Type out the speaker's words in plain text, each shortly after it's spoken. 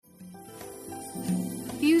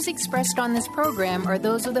views expressed on this program are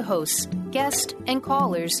those of the hosts, guests, and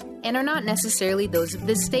callers, and are not necessarily those of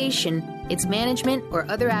this station, its management, or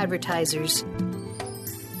other advertisers.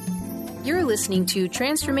 You're listening to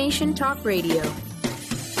Transformation Talk Radio.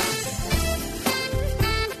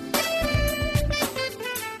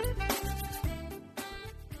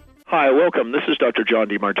 Hi, welcome. This is Dr. John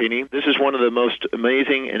DeMartini. This is one of the most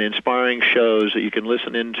amazing and inspiring shows that you can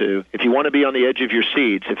listen into. If you want to be on the edge of your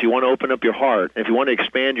seats, if you want to open up your heart, if you want to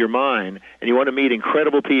expand your mind, and you want to meet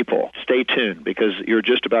incredible people, stay tuned because you're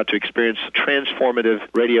just about to experience a transformative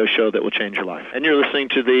radio show that will change your life. And you're listening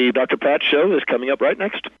to the Dr. Pat Show that's coming up right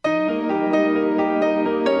next.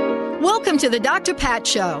 Welcome to the Dr. Pat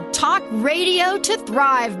Show. Talk radio to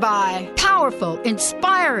thrive by. Powerful,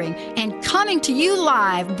 inspiring, and coming to you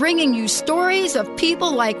live, bringing you stories of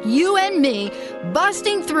people like you and me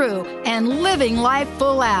busting through and living life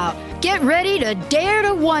full out. Get ready to dare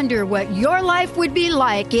to wonder what your life would be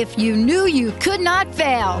like if you knew you could not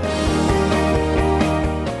fail.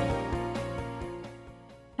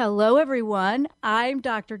 Hello, everyone. I'm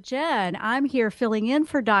Dr. Jenn. I'm here filling in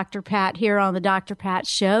for Dr. Pat here on the Dr. Pat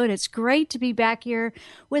Show, and it's great to be back here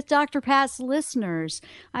with Dr. Pat's listeners.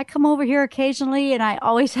 I come over here occasionally, and I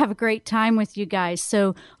always have a great time with you guys.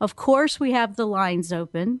 So, of course, we have the lines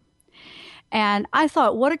open. And I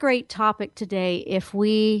thought, what a great topic today if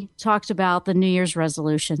we talked about the New Year's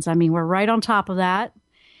resolutions. I mean, we're right on top of that,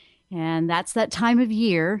 and that's that time of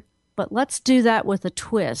year. But let's do that with a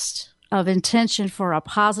twist of intention for a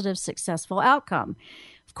positive, successful outcome.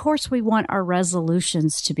 Of course, we want our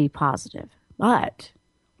resolutions to be positive, but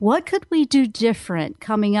what could we do different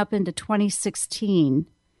coming up into 2016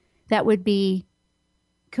 that would be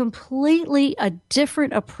completely a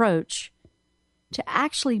different approach to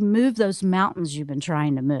actually move those mountains you've been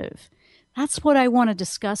trying to move? That's what I want to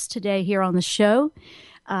discuss today here on the show.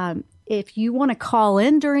 If you want to call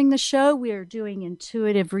in during the show, we are doing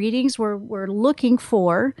intuitive readings. We're looking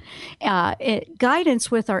for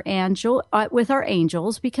guidance with our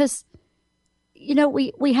angels because, you know,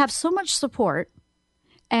 we have so much support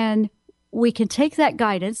and we can take that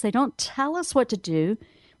guidance. They don't tell us what to do,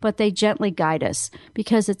 but they gently guide us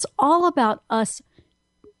because it's all about us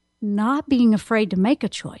not being afraid to make a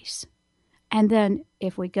choice. And then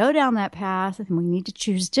if we go down that path and we need to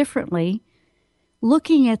choose differently,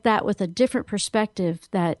 looking at that with a different perspective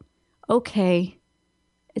that, okay,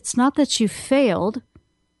 it's not that you failed.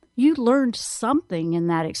 You learned something in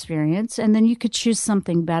that experience, and then you could choose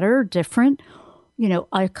something better, different, you know,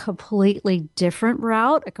 a completely different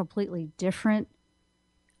route, a completely different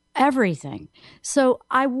everything. So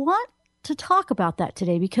I want to talk about that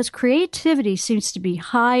today because creativity seems to be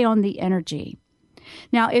high on the energy.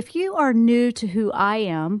 Now, if you are new to who I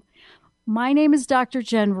am, my name is Dr.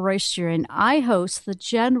 Jenn Royster, and I host the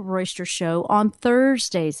Jenn Royster Show on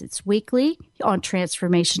Thursdays. It's weekly on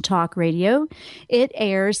Transformation Talk Radio. It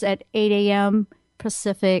airs at 8 a.m.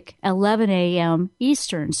 Pacific, 11 a.m.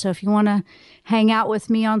 Eastern. So if you want to hang out with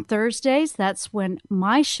me on Thursdays, that's when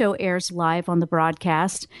my show airs live on the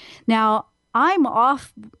broadcast. Now, I'm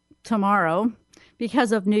off tomorrow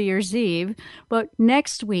because of New Year's Eve, but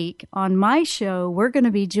next week on my show, we're going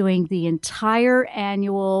to be doing the entire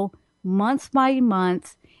annual month by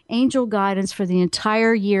month angel guidance for the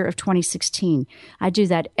entire year of 2016. I do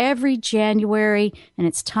that every January, and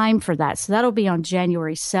it's time for that. So that'll be on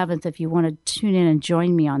January 7th if you want to tune in and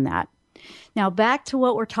join me on that. Now, back to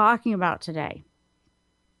what we're talking about today.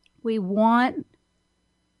 We want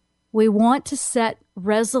to set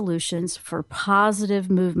resolutions for positive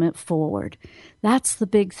movement forward. That's the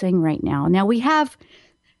big thing right now. Now, we have,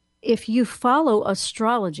 if you follow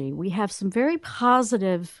astrology, we have some very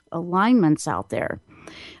positive alignments out there.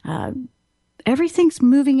 Everything's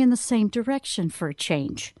moving in the same direction for a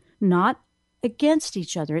change, not against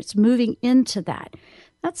each other. It's moving into that.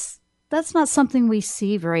 That's not something we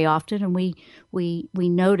see very often, and we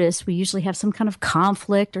notice. We usually have some kind of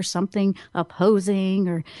conflict or something opposing,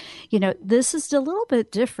 or, you know, this is a little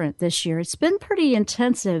bit different this year. It's been pretty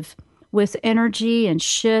intensive with energy and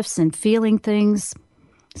shifts and feeling things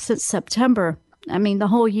since September. I mean, the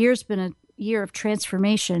whole year's been a year of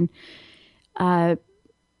transformation.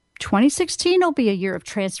 2016 will be a year of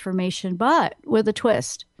transformation, but with a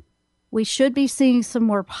twist. We should be seeing some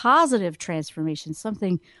more positive transformation,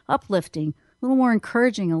 something uplifting, a little more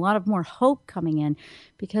encouraging, a lot of more hope coming in.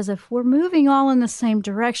 Because if we're moving all in the same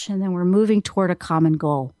direction, then we're moving toward a common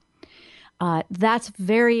goal. That's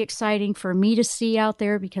very exciting for me to see out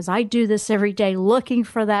there because I do this every day looking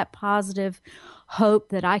for that positive hope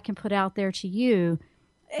that I can put out there to you.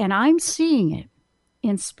 And I'm seeing it.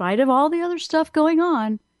 In spite of all the other stuff going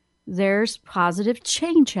on, there's positive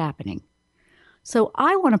change happening. So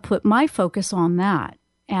I want to put my focus on that.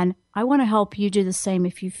 And I want to help you do the same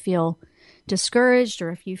if you feel discouraged or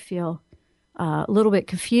if you feel a little bit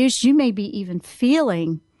confused. You may be even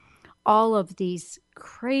feeling all of these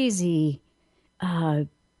crazy,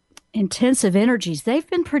 intensive energies. They've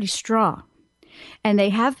been pretty strong. And they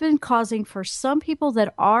have been causing, for some people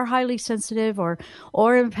that are highly sensitive or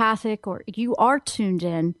empathic, or you are tuned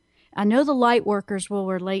in. I know the light workers will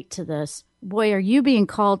relate to this. Boy, are you being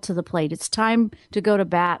called to the plate. It's time to go to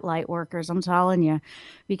bat, light workers, I'm telling you,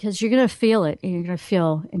 because you're going to feel it. And you're going to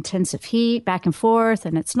feel intensive heat back and forth,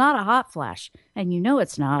 and it's not a hot flash. And you know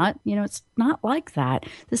it's not. You know, it's not like that.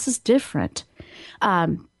 This is different.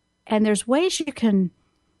 And there's ways you can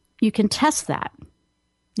test that.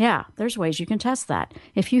 Yeah, there's ways you can test that.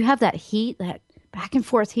 If you have that heat, that back and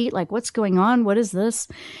forth heat, like what's going on? What is this?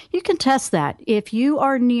 You can test that. If you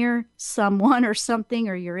are near someone or something,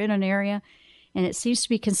 or you're in an area and it seems to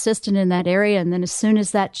be consistent in that area, and then as soon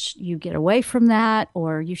as that you get away from that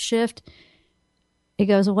or you shift, it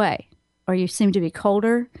goes away, or you seem to be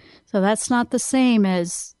colder. So that's not the same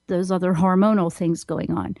as those other hormonal things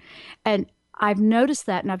going on. And I've noticed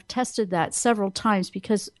that, and I've tested that several times,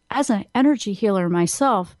 because as an energy healer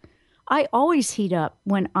myself, I always heat up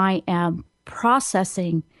when I am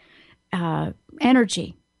processing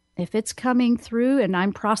energy. If it's coming through and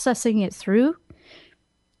I'm processing it through,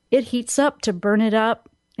 it heats up to burn it up.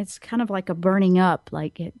 It's kind of like a burning up,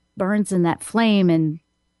 like it burns in that flame, and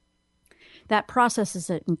that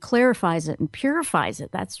processes it and clarifies it and purifies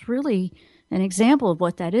it. That's really an example of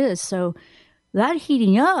what that is. So that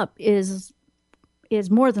heating up is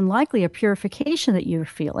more than likely a purification that you're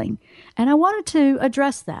feeling. And I wanted to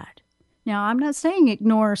address that. Now, I'm not saying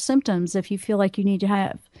ignore symptoms if you feel like you need to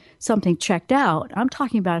have something checked out. I'm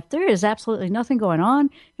talking about if there is absolutely nothing going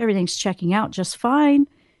on, everything's checking out just fine,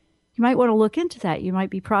 you might want to look into that. You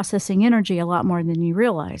might be processing energy a lot more than you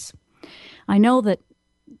realize. I know that,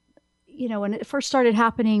 you know, when it first started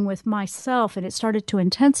happening with myself and it started to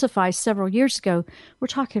intensify several years ago, we're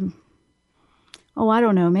talking, I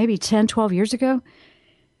don't know, maybe 10, 12 years ago,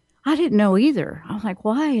 I didn't know either. I'm like,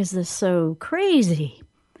 why is this so crazy?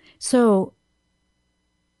 So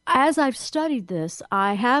as I've studied this,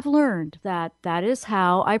 I have learned that that is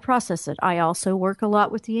how I process it. I also work a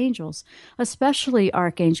lot with the angels, especially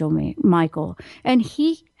Archangel Michael. And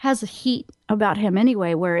he has a heat about him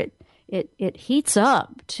anyway, where it heats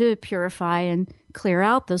up to purify and clear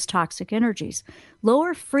out those toxic energies.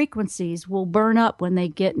 Lower frequencies will burn up when they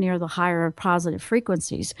get near the higher positive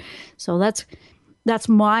frequencies. So that's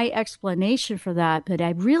my explanation for that. But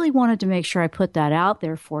I really wanted to make sure I put that out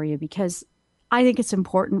there for you, because I think it's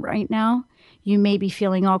important right now. You may be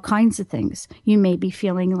feeling all kinds of things. You may be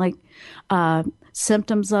feeling like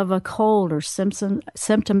symptoms of a cold, or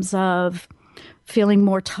symptoms of feeling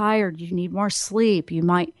more tired. You need more sleep. You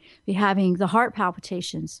might be having the heart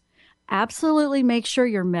palpitations. Absolutely make sure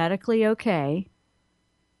you're medically okay.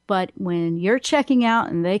 But when you're checking out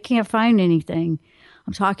and they can't find anything,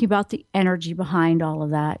 I'm talking about the energy behind all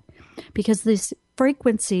of that. Because these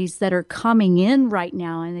frequencies that are coming in right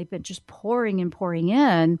now, and they've been just pouring and pouring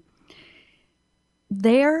in,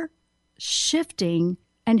 they're shifting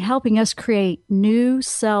and helping us create new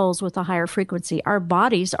cells with a higher frequency. Our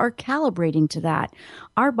bodies are calibrating to that.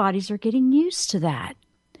 Our bodies are getting used to that.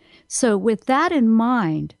 So with that in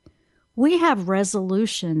mind, we have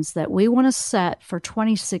resolutions that we want to set for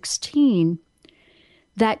 2016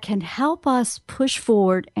 that can help us push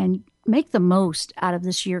forward and make the most out of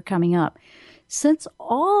this year coming up. Since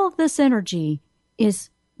all of this energy is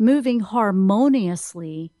moving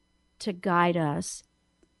harmoniously to guide us,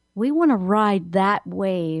 we want to ride that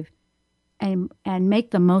wave and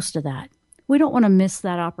make the most of that. We don't want to miss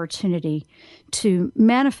that opportunity to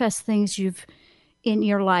manifest things in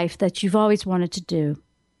your life that you've always wanted to do.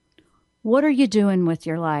 What are you doing with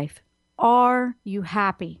your life? Are you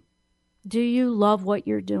happy? Do you love what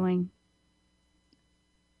you're doing?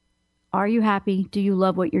 Are you happy? Do you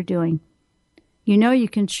love what you're doing? You know, you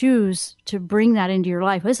can choose to bring that into your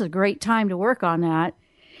life. This is a great time to work on that.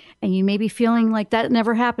 And you may be feeling like that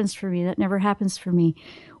never happens for me. That never happens for me.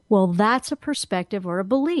 Well, that's a perspective or a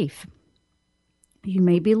belief. You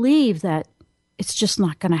may believe that it's just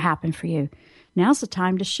not going to happen for you. Now's the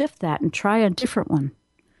time to shift that and try a different one.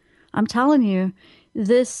 I'm telling you,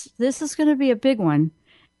 this is going to be a big one.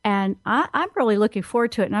 And I'm really looking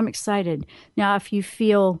forward to it, and I'm excited. Now, if you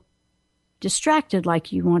feel distracted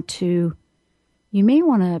like you may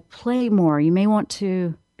want to play more. You may want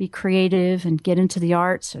to be creative and get into the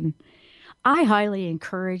arts. And I highly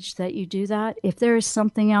encourage that you do that. If there is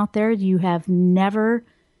something out there you have never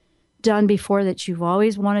done before that you've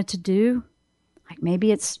always wanted to do, like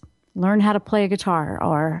maybe it's learn how to play a guitar,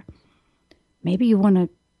 or maybe you want to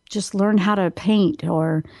just learn how to paint,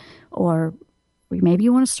 or maybe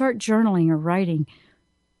you want to start journaling or writing.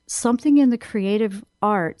 Something in the creative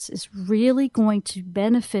arts is really going to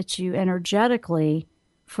benefit you energetically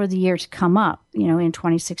for the year to come up, in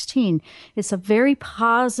 2016. It's a very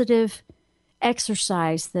positive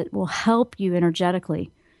exercise that will help you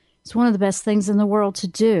energetically. It's one of the best things in the world to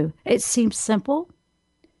do. It seems simple.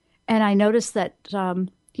 And I noticed that,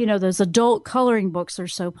 those adult coloring books are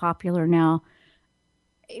so popular now.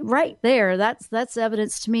 Right there, that's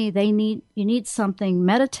evidence to me. You need something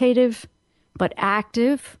meditative but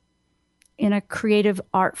active in a creative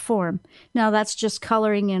art form. Now, that's just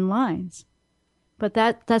coloring in lines. But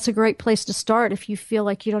that's a great place to start if you feel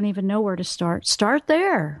like you don't even know where to start. Start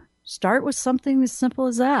there. Start with something as simple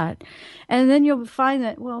as that. And then you'll find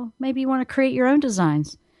that, maybe you want to create your own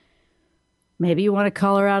designs. Maybe you want to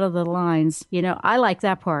color out of the lines. I like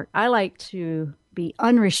that part. I like to be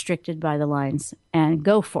unrestricted by the lines and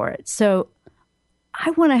go for it. So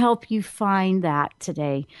I want to help you find that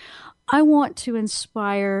today. I want to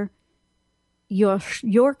inspire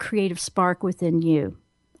your creative spark within you.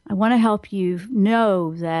 I want to help you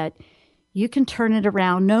know that you can turn it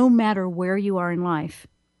around no matter where you are in life.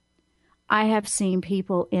 I have seen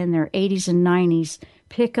people in their 80s and 90s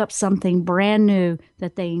pick up something brand new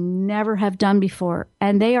that they never have done before,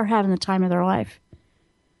 and they are having the time of their life.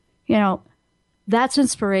 That's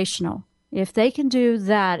inspirational. If they can do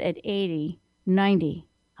that at 80, 90,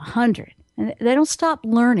 100, and they don't stop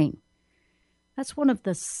learning. That's one of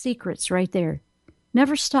the secrets right there.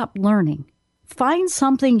 Never stop learning. Find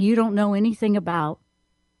something you don't know anything about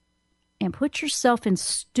and put yourself in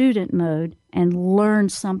student mode and learn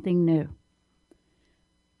something new.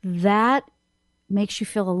 That makes you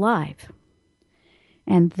feel alive.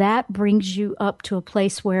 And that brings you up to a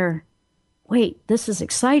place where, wait, this is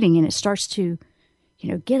exciting. And it starts to,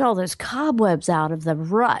 get all those cobwebs out of the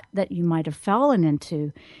rut that you might have fallen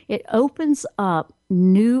into. It opens up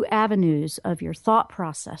new avenues of your thought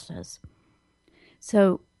processes.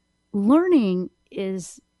 So learning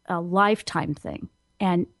is a lifetime thing,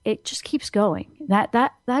 and it just keeps going.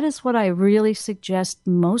 That is what I really suggest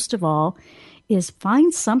most of all, is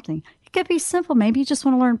find something. It could be simple. Maybe you just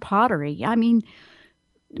want to learn pottery.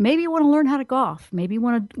 Maybe you want to learn how to golf. Maybe you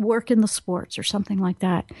want to work in the sports or something like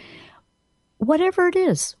that. Whatever it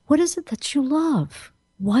is, what is it that you love?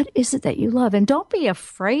 What is it that you love? And don't be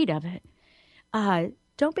afraid of it.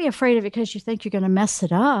 Don't be afraid of it because you think you're going to mess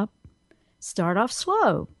it up. Start off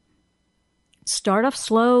slow.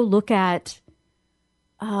 Look at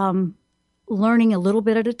learning a little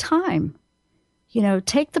bit at a time.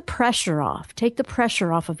 Take the pressure off. Take the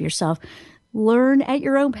pressure off of yourself. Learn at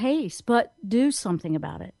your own pace, but do something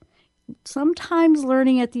about it. Sometimes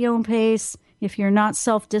learning at your own pace, if you're not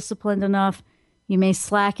self-disciplined enough, you may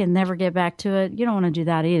slack and never get back to it. You don't want to do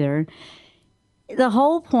that either. The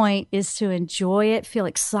whole point is to enjoy it, feel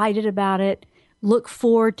excited about it, look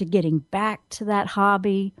forward to getting back to that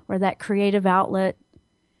hobby or that creative outlet,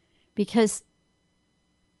 because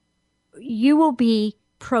you will be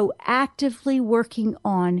proactively working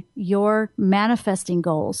on your manifesting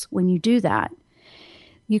goals when you do that.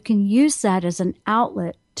 You can use that as an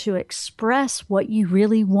outlet to express what you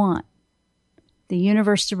really want the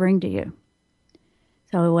universe to bring to you.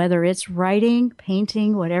 So whether it's writing,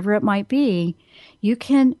 painting, whatever it might be, you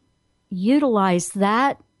can utilize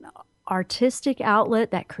that artistic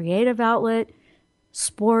outlet, that creative outlet,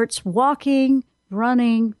 sports, walking,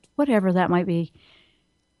 running, whatever that might be.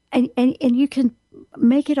 And you can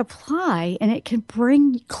make it apply, and it can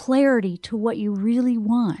bring clarity to what you really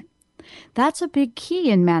want. That's a big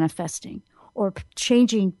key in manifesting or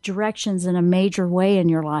changing directions in a major way in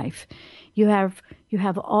your life. You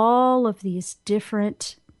have all of these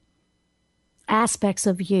different aspects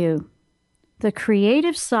of you. The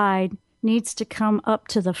creative side needs to come up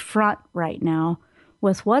to the front right now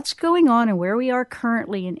with what's going on and where we are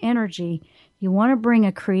currently in energy. You want to bring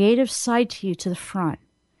a creative side to you to the front.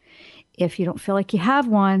 If you don't feel like you have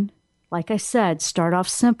one, like I said, start off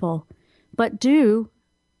simple, but do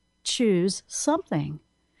choose something,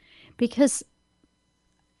 because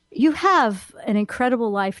you have an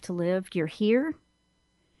incredible life to live. You're here,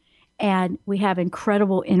 and we have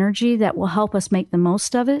incredible energy that will help us make the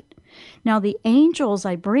most of it. Now, the angels,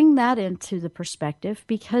 I bring that into the perspective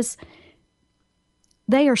because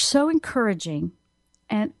they are so encouraging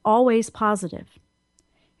and always positive.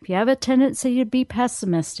 If you have a tendency to be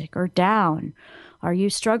pessimistic or down, or you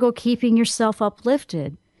struggle keeping yourself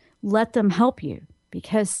uplifted, let them help you,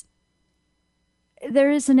 because there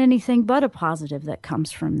isn't anything but a positive that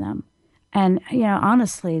comes from them. And,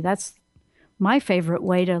 honestly, that's my favorite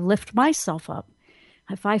way to lift myself up.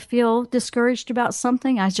 If I feel discouraged about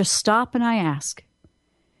something, I just stop and I ask.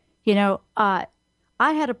 I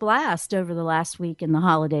had a blast over the last week in the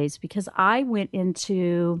holidays because I went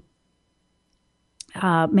into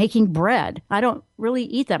making bread. I don't really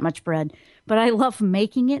eat that much bread, but I love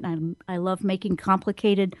making it. I love making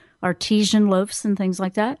complicated artesian loaves and things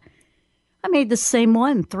like that. I made the same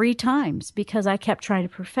one 3 times because I kept trying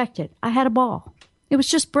to perfect it. I had a ball. It was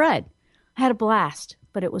just bread. I had a blast,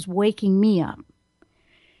 but it was waking me up.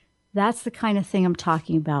 That's the kind of thing I'm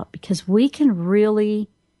talking about, because you can really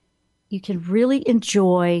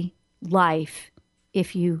enjoy life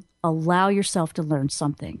if you allow yourself to learn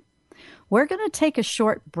something. We're going to take a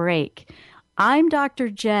short break. I'm Dr.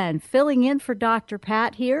 Jenn, filling in for Dr.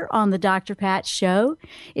 Pat here on the Dr. Pat Show.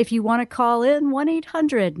 If you want to call in,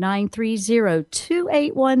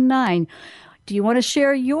 1-800-930-2819. Do you want to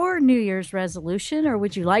share your New Year's resolution, or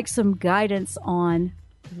would you like some guidance on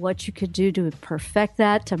what you could do to perfect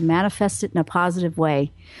that, to manifest it in a positive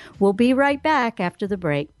way? We'll be right back after the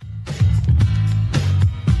break.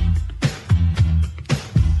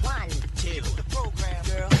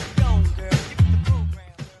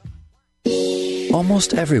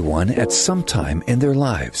 Almost everyone at some time in their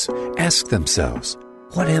lives ask themselves,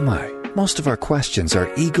 what am I? Most of our questions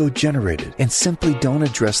are ego-generated and simply don't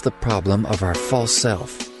address the problem of our false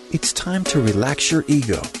self. It's time to relax your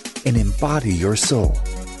ego and embody your soul.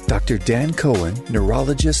 Dr. Dan Cohen,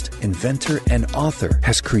 neurologist, inventor, and author,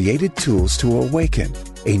 has created tools to awaken,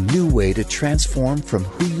 a new way to transform from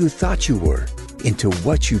who you thought you were into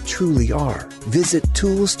what you truly are. Visit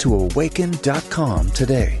toolstoawaken.com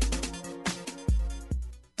today.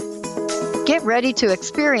 Get ready to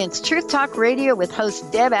experience Truth Talk Radio with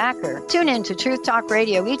host Deb Acker. Tune in to Truth Talk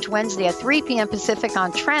Radio each Wednesday at 3 p.m. Pacific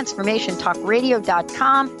on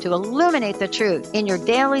TransformationTalkRadio.com to illuminate the truth in your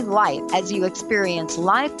daily life as you experience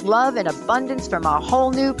life, love, and abundance from a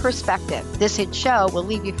whole new perspective. This hit show will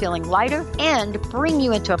leave you feeling lighter and bring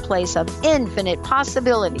you into a place of infinite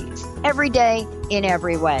possibilities every day in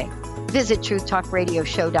every way. Visit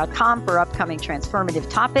TruthTalkRadioshow.com for upcoming transformative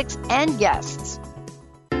topics and guests.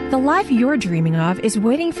 The life you're dreaming of is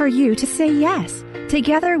waiting for you to say yes.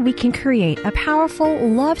 Together, we can create a powerful,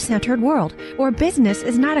 love-centered world where business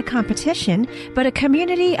is not a competition, but a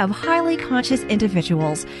community of highly conscious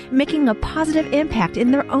individuals making a positive impact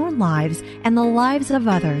in their own lives and the lives of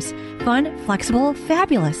others. Fun, flexible,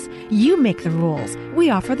 fabulous. You make the rules. We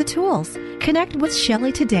offer the tools. Connect with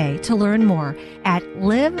Shelley today to learn more at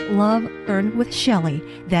Live, Love, Earn with Shelley.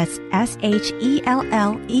 That's SHELLEY.com.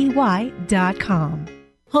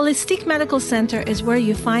 Holistic Medical Center is where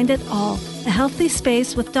you find it all. A healthy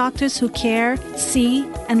space with doctors who care, see,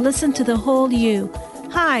 and listen to the whole you.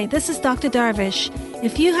 Hi, this is Dr. Darvish.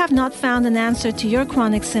 If you have not found an answer to your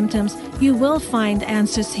chronic symptoms, you will find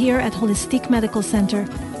answers here at Holistic Medical Center.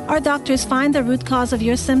 Our doctors find the root cause of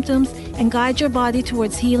your symptoms and guide your body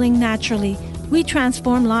towards healing naturally. We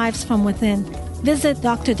transform lives from within. Visit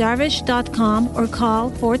drdarvish.com or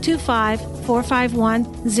call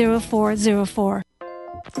 425-451-0404.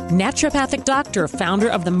 Naturopathic doctor, founder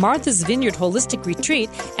of the Martha's Vineyard Holistic Retreat,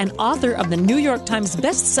 and author of the New York Times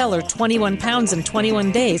bestseller 21 Pounds in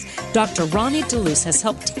 21 Days, Dr. Ronnie DeLuce has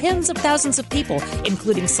helped tens of thousands of people,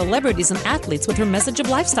 including celebrities and athletes, with her message of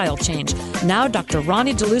lifestyle change. Now Dr.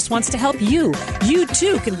 Ronnie DeLuce wants to help you. You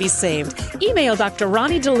too can be saved. Email Dr.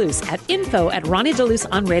 Ronnie DeLuce at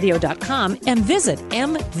info@ronniedeluceonradio.com and visit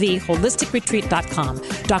mvholisticretreat.com.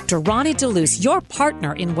 Dr. Ronnie DeLuce, your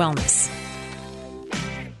partner in wellness.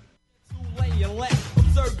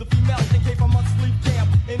 Observe the females in case I must sleep camp.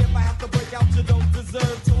 And if I have to break out, you don't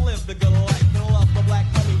deserve to live the good life and love the black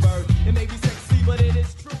hummingbird. It may be sexy, but it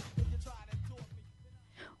is true.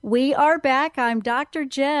 We are back. I'm Dr.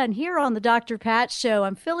 Jenn here on the Dr. Pat Show.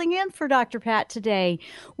 I'm filling in for Dr. Pat today.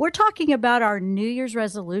 We're talking about our New Year's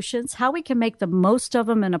resolutions, how we can make the most of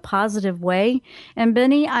them in a positive way. And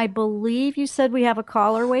Benny, I believe you said we have a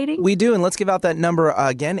caller waiting? We do, and let's give out that number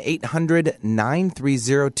again,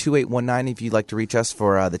 800-930-2819 if you'd like to reach us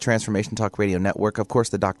for the Transformation Talk Radio Network. Of course,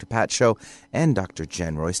 the Dr. Pat Show and Dr.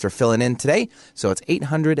 Jenn Royster filling in today. So it's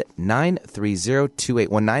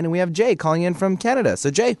 800-930-2819, and we have Jay calling in from Canada. So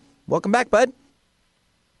Jay, welcome back, bud.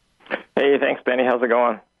 Hey, thanks, Benny. How's it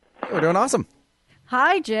going? We're doing awesome.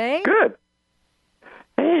 Hi, Jay. Good.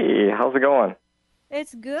 Hey, how's it going?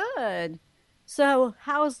 It's good. So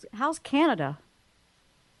how's Canada?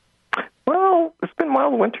 Well, it's been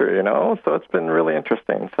mild winter, so it's been really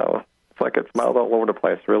interesting. So it's like it's mild all over the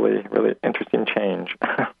place. Really, really interesting change.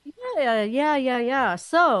 Yeah.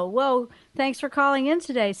 So, well, thanks for calling in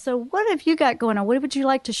today. So what have you got going on? What would you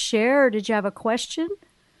like to share? Or did you have a question?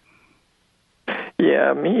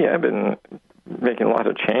 Yeah, me, I've been making a lot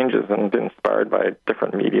of changes and been inspired by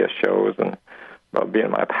different media shows and about being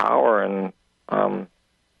in my power. And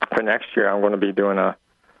for next year, I'm going to be doing a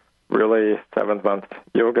really 7-month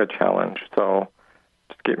yoga challenge. So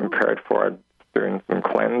just getting prepared for it, doing some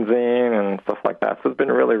cleansing and stuff like that. So it's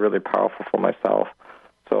been really, really powerful for myself.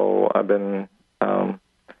 So I've been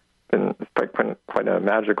it's quite a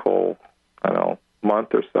magical, I don't know, month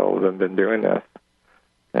or so that I've been doing this.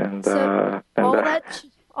 And so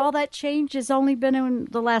all that change has only been in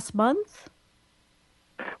the last month?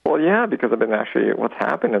 Well, yeah, because what's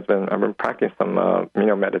happened has been I've been practicing some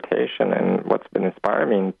meditation, and what's been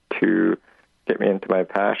inspiring me to get me into my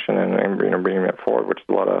passion and bringing it forward, which is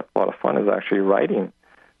a lot of fun, is actually writing.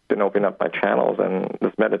 Been opening up my channels, and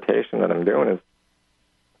this meditation that I'm doing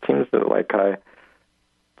seems to like I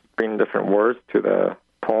bring different words to the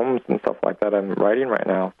poems and stuff like that I'm writing right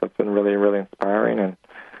now. So it's been really, really inspiring. And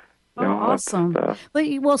awesome.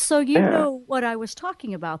 You know what I was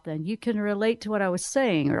talking about then. You can relate to what I was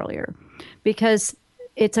saying earlier, because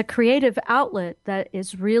it's a creative outlet that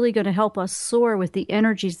is really going to help us soar with the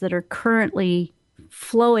energies that are currently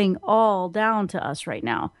flowing all down to us right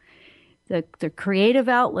now. The creative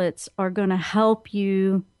outlets are going to help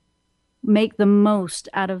you make the most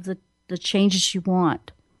out of the changes you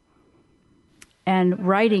want. And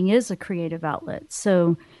writing is a creative outlet.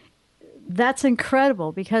 So that's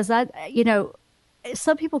incredible, because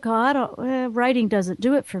some people go, writing doesn't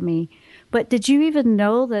do it for me. But did you even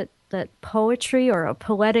know that poetry or a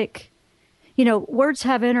poetic, words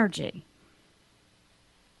have energy?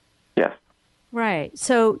 Yes. Right.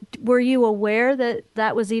 So were you aware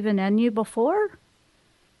that was even in you before?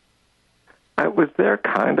 I was there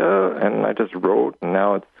kind of, and I just wrote, and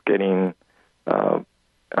now it's getting,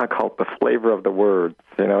 I call it the flavor of the words,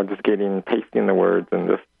 just tasting the words and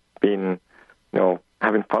just being,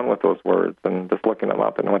 having fun with those words and just looking them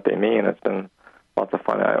up and what they mean. It's been lots of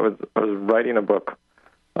fun. I was writing a book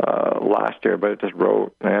last year, but I just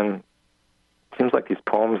wrote, and it seems like these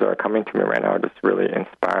poems that are coming to me right now are just really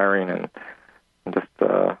inspiring and just,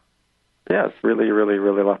 it's really, really,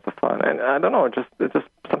 really lots of fun. And I don't know, it just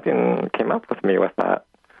something came up with me with that.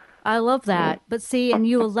 I love that. But see, and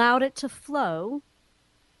you allowed it to flow.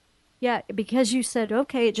 Yeah, because you said,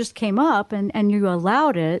 okay, it just came up and you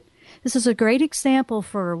allowed it. This is a great example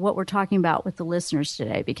for what we're talking about with the listeners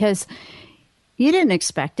today, because you didn't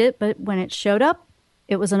expect it, but when it showed up,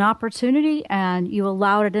 it was an opportunity and you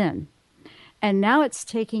allowed it in. And now it's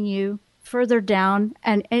taking you further down,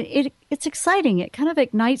 and it's exciting. It kind of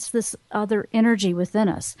ignites this other energy within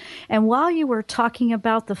us. And while you were talking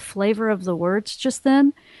about the flavor of the words just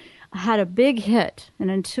then, I had a big hit, an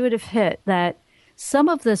intuitive hit, that some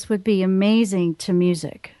of this would be amazing to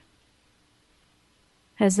music.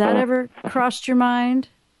 Has that ever crossed your mind?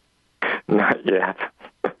 Not yet.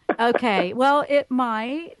 Okay, well, it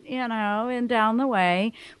might, and down the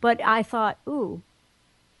way. But I thought, ooh,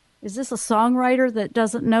 is this a songwriter that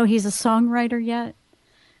doesn't know he's a songwriter yet?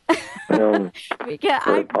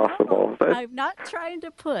 Very possible. I'm not trying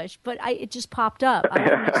to push, but it just popped up. I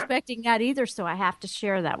wasn't expecting that either, so I have to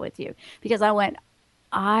share that with you. Because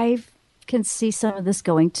I can see some of this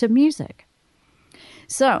going to music.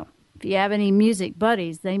 So if you have any music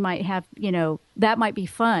buddies, they might have, that might be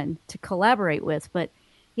fun to collaborate with. But,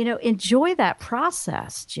 enjoy that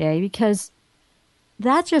process, Jay, because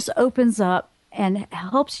that just opens up and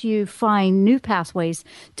helps you find new pathways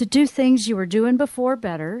to do things you were doing before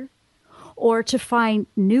better, or to find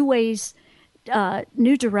new ways,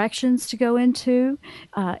 new directions to go into.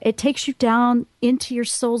 It takes you down into your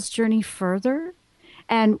soul's journey further.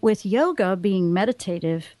 And with yoga being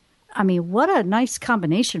meditative, what a nice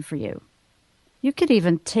combination for you. You could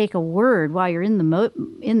even take a word while you're in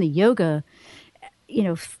the yoga,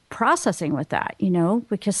 processing with that,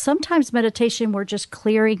 because sometimes meditation, we're just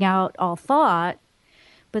clearing out all thought,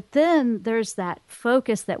 but then there's that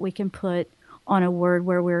focus that we can put on a word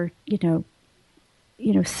where we're,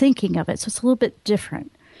 thinking of it. So it's a little bit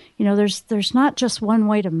different. There's not just one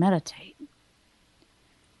way to meditate.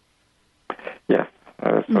 Yes,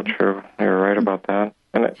 that's so true. You're right about that.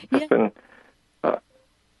 And it's just been,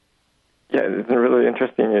 it's been really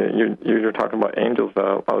interesting. You're talking about angels.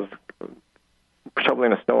 I was shoveling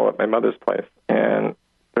the snow at my mother's place, and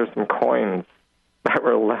there's some coins that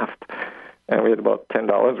were left, and we had about $10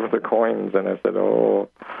 worth of coins. And I said to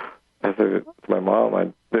my mom,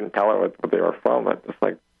 I didn't tell her what they were from, but just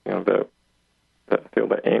like, I feel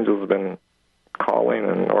the angels have been calling,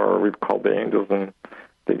 or we've called the angels, and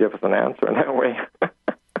they give us an answer in that way.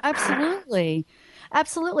 Absolutely.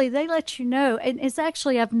 Absolutely. They let you know. And it's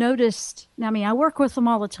actually, I've noticed, I work with them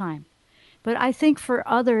all the time. But I think for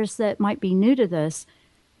others that might be new to this,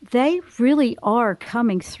 they really are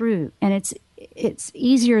coming through, and it's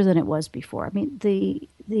easier than it was before. I mean,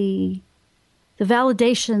 the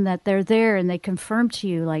validation that they're there and they confirm to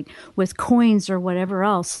you, like with coins or whatever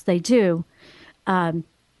else they do,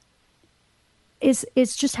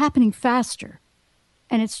 it's just happening faster,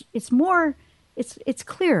 and it's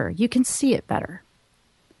clearer. You can see it better,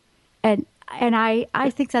 and I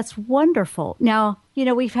think that's wonderful. Now, have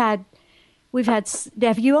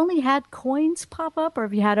you only had coins pop up, or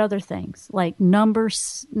have you had other things like number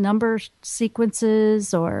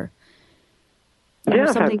sequences or? Yeah,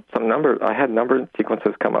 I've had some numbers. I had number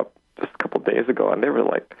sequences come up just a couple of days ago, and they were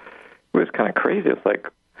like, it was kind of crazy. It's like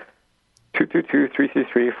 222,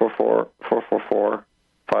 333, 44, 444,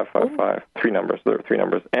 555. Three numbers. There are three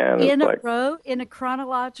numbers, and in it's a like row, in a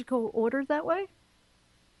chronological order that way.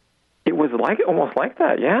 It was almost like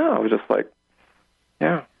that. Yeah, I was just like,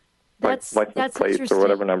 yeah. That's plates or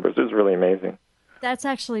whatever numbers. It was really amazing. That's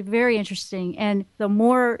actually very interesting. And the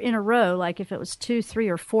more in a row, like if it was 2, 3,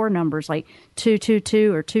 or 4 numbers, like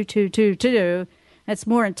 222 or 2222, that's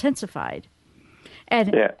more intensified.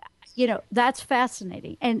 And that's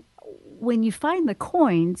fascinating. And when you find the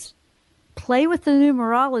coins, play with the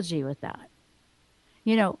numerology with that.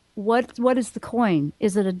 What is the coin?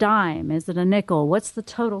 Is it a dime? Is it a nickel? What's the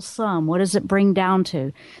total sum? What does it bring down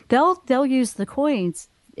to? They'll use the coins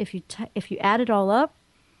if you add it all up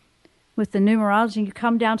with the numerology and you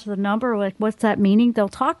come down to the number, like what's that meaning? They'll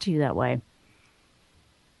talk to you that way.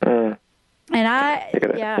 And yes,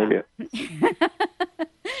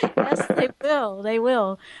 they will. They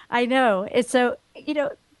will. I know. And so,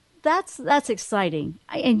 that's exciting.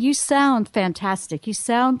 And you sound fantastic. You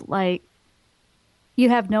sound like you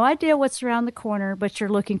have no idea what's around the corner, but you're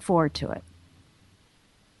looking forward to it.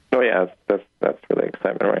 Oh yeah, that's really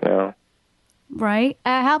excitement right now. Right?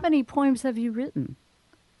 How many poems have you written?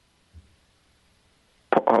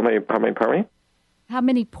 How many? Pardon me? How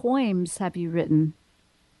many poems have you written?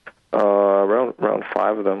 Around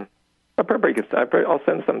 5 of them. I'll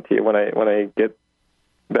send some to you when I get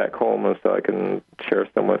back home, and so I can share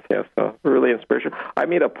some with you. So really inspirational. I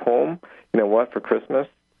made a poem. For Christmas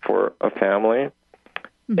for a family,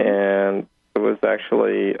 and it was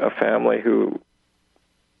actually a family who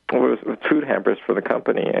was food hampers for the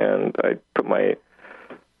company, and I put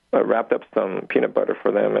I wrapped up some peanut butter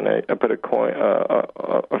for them, and I put a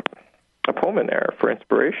poem in there for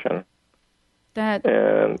inspiration. It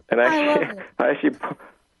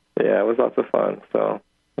was lots of fun. So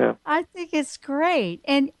yeah, I think it's great,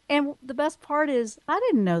 and the best part is I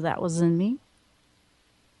didn't know that was in me.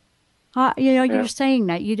 You're saying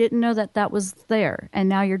that you didn't know that was there, and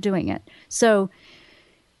now you're doing it. So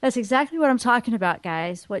that's exactly what I'm talking about,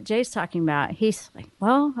 guys. What Jay's talking about. He's like,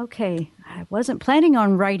 well, okay, I wasn't planning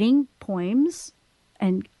on writing poems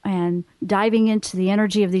and diving into the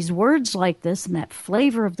energy of these words like this and that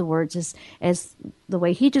flavor of the words as the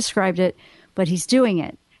way he described it, but he's doing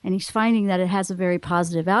it, and he's finding that it has a very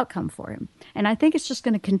positive outcome for him. And I think it's just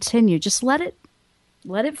going to continue. Just let it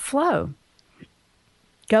flow.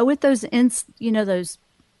 Go with those those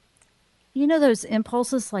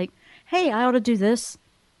impulses like, hey, I ought to do this.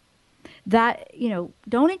 That,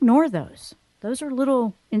 don't ignore those. Those are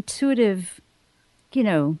little intuitive,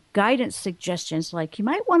 guidance suggestions like you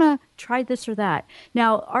might want to try this or that.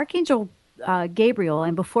 Now, Archangel Gabriel,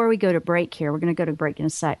 and before we go to break here, we're going to go to break in a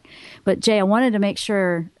sec. But Jay, I wanted to make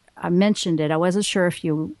sure I mentioned it. I wasn't sure if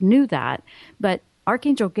you knew that, but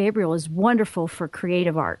Archangel Gabriel is wonderful for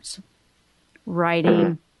creative arts.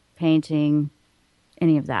 Writing, painting,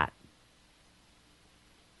 any of that.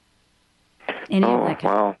 Any of that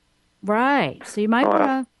kind. Wow. Right. So you might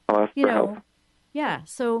want to,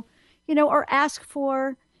 so, or ask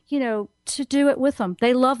for, to do it with them.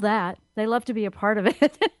 They love that. They love to be a part of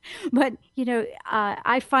it. But,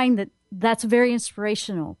 I find that's very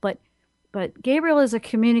inspirational. But Gabriel is a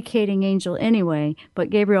communicating angel anyway,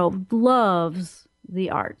 but Gabriel loves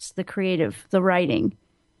the arts, the creative, the writing,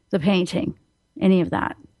 the painting, any of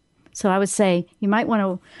that. So I would say you might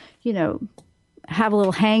want to, have a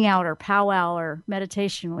little hangout or powwow or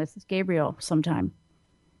meditation with Gabriel sometime.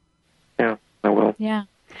 Yeah, I will. Yeah.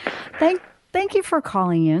 Thank you for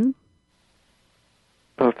calling in.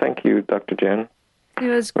 Oh, thank you, Dr. Jenn. It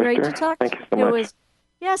was great to talk. Thank you so much.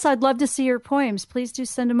 Yes, I'd love to see your poems. Please do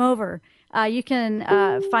send them over. You can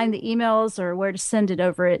find the emails or where to send it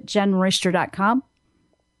over at jennroyster.com.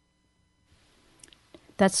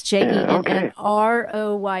 That's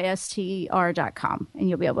JENNROYSTER.com, and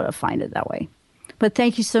you'll be able to find it that way. But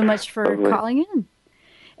thank you so much for calling in.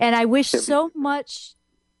 And I wish so much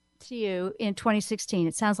to you in 2016.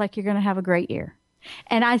 It sounds like you're going to have a great year.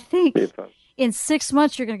 And I think in 6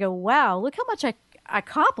 months, you're going to go, wow, look how much I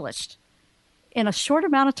accomplished in a short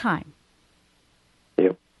amount of time.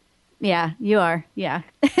 You. Yeah, you are. Yeah.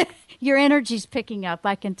 Your energy's picking up.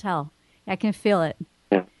 I can tell. I can feel it.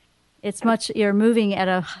 Yeah. You're moving at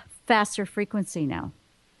a faster frequency now.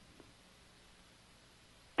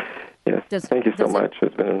 Yes. Thank you so much.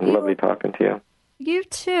 It's been lovely talking to you. You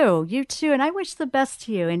too. And I wish the best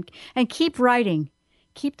to you. And keep writing.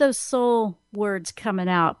 Keep those soul words coming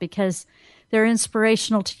out because they're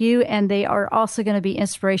inspirational to you and they are also going to be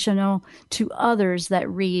inspirational to others that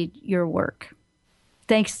read your work.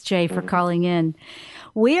 Thanks, Jay, for calling in.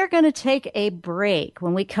 We are going to take a break.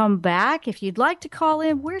 When we come back, if you'd like to call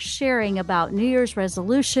in, we're sharing about New Year's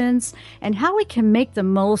resolutions and how we can make the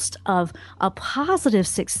most of a positive,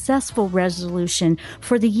 successful resolution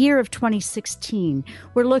for the year of 2016.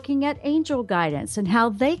 We're looking at angel guidance and how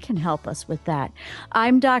they can help us with that.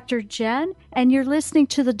 I'm Dr. Jenn, and you're listening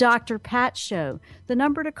to the Dr. Pat Show. The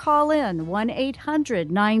number to call in,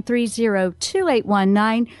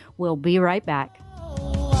 1-800-930-2819. We'll be right back.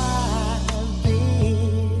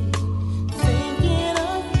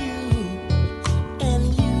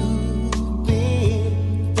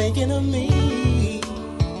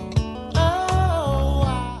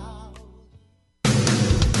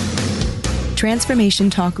 Transformation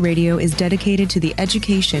Talk Radio is dedicated to the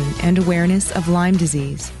education and awareness of Lyme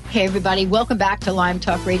disease. Hey, everybody. Welcome back to Lyme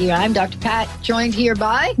Talk Radio. I'm Dr. Pat, joined here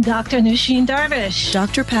by Dr. Nusheen Darvish.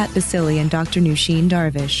 Dr. Pat Basili and Dr. Nusheen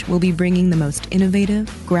Darvish will be bringing the most innovative,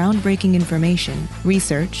 groundbreaking information,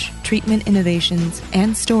 research, treatment innovations,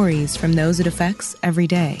 and stories from those it affects every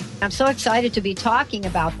day. I'm so excited to be talking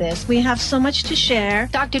about this. We have so much to share.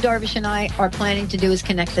 Dr. Darvish and I are planning to do is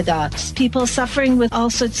connect the dots. People suffering with all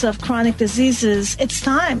sorts of chronic diseases, it's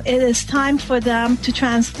time. It is time for them to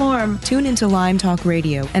transform. Tune into Lyme Talk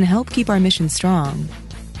Radio and help keep our mission strong.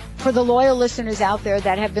 For the loyal listeners out there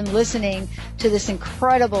that have been listening to this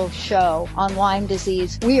incredible show on Lyme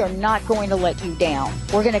disease, we are not going to let you down.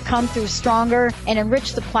 We're going to come through stronger and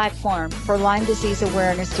enrich the platform for Lyme disease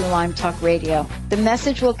awareness through Lyme Talk Radio. The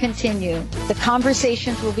message will continue, the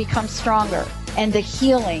conversations will become stronger, and the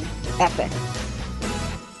healing epic.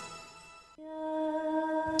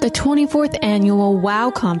 The 24th Annual WOW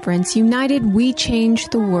Conference, United We Change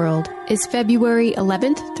the World, is February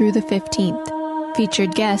 11th through the 15th.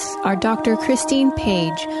 Featured guests are Dr. Christine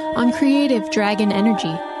Page on Creative Dragon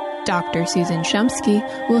Energy. Dr. Susan Shumsky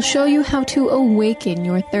will show you how to awaken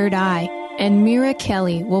your third eye. And Mira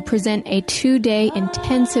Kelly will present a 2-day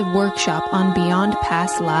intensive workshop on Beyond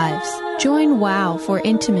Past Lives. Join WOW for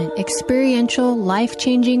intimate, experiential,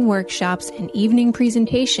 life-changing workshops and evening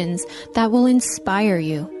presentations that will inspire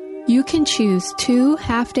you. You can choose 2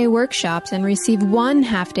 half-day workshops and receive 1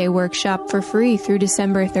 half-day workshop for free through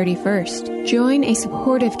December 31st. Join a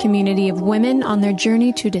supportive community of women on their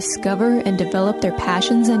journey to discover and develop their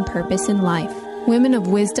passions and purpose in life. Women of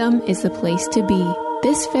Wisdom is the place to be.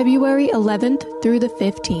 This February 11th through the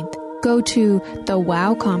 15th. Go to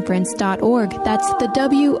thewowconference.org. That's the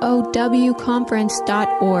WOW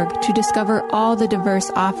conference.org to discover all the diverse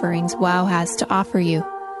offerings WOW has to offer you.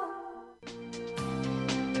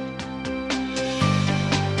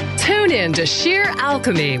 Tune in to Sheer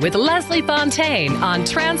Alchemy with Leslie Fontaine on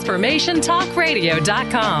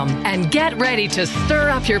TransformationTalkRadio.com and get ready to stir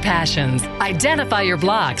up your passions, identify your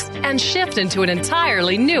blocks, and shift into an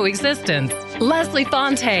entirely new existence. Leslie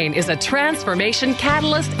Fontaine is a transformation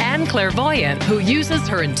catalyst and clairvoyant who uses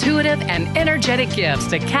her intuitive and energetic gifts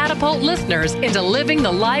to catapult listeners into living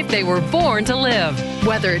the life they were born to live.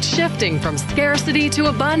 Whether it's shifting from scarcity to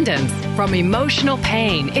abundance, from emotional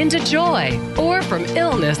pain into joy, or from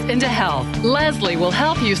illness into health, Leslie will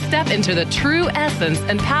help you step into the true essence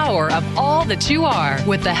and power of all that you are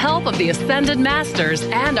with the help of the Ascended Masters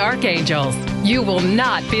and Archangels. You will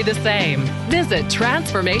not be the same. Visit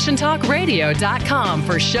TransformationTalkRadio.com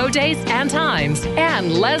for show dates and times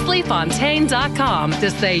and LeslieFontaine.com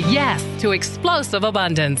to say yes to explosive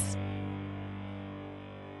abundance.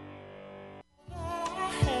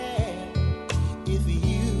 If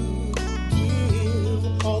you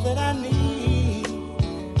give all that I need,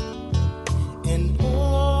 and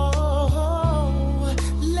oh,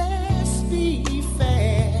 let's be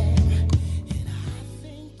fair.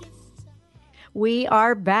 We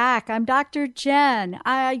are back. I'm Dr. Jenn.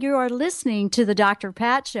 You are listening to the Dr.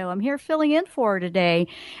 Pat Show. I'm here filling in for her today.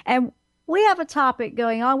 And we have a topic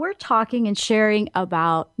going on. We're talking and sharing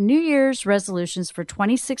about New Year's resolutions for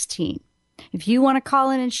 2016. If you want to call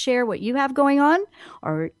in and share what you have going on,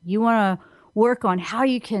 or you want to work on how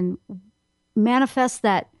you can manifest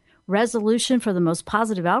that resolution for the most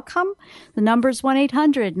positive outcome? The number is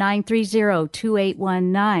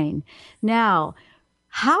 1-800-930-2819. Now,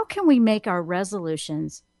 how can we make our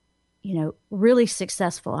resolutions, really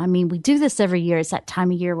successful? I mean, we do this every year. It's that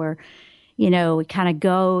time of year where, we kind of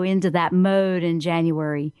go into that mode in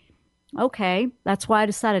January. Okay, that's why I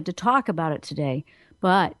decided to talk about it today.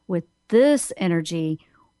 But with this energy,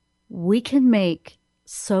 we can make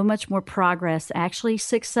so much more progress, actually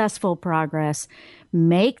successful progress,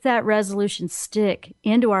 make that resolution stick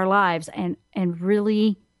into our lives and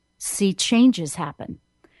really see changes happen.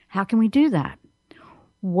 How can we do that?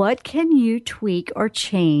 What can you tweak or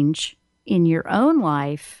change in your own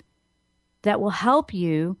life that will help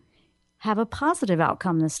you have a positive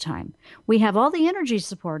outcome this time? We have all the energy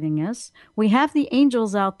supporting us. We have the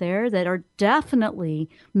angels out there that are definitely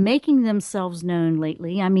making themselves known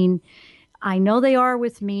lately. I mean, I know they are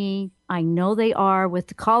with me. I know they are with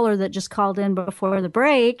the caller that just called in before the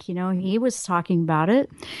break. He was talking about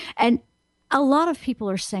it. And a lot of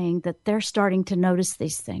people are saying that they're starting to notice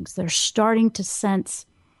these things. They're starting to sense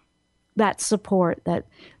that support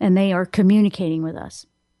and they are communicating with us.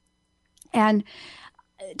 And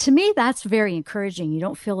to me, that's very encouraging. You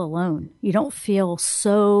don't feel alone. You don't feel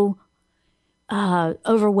so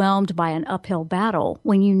overwhelmed by an uphill battle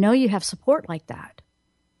when you know you have support like that.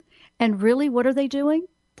 And really, what are they doing?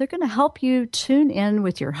 They're going to help you tune in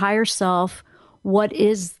with your higher self, what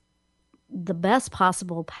is the best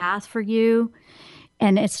possible path for you.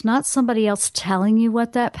 And it's not somebody else telling you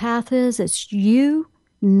what that path is. It's you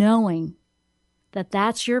knowing that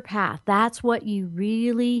that's your path. That's what you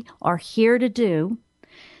really are here to do.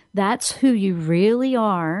 That's who you really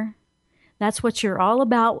are. That's what you're all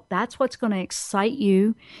about. That's what's going to excite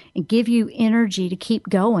you and give you energy to keep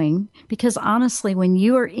going. Because honestly, when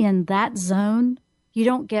you are in that zone, you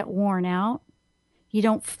don't get worn out. You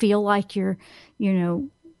don't feel like you're,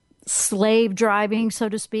 slave driving, so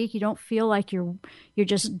to speak. You don't feel like you're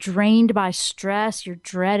just drained by stress. You're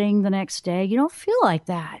dreading the next day. You don't feel like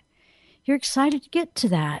that. You're excited to get to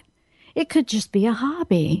that. It could just be a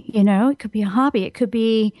hobby, It could be a hobby. It could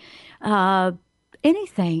be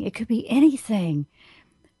anything. It could be anything.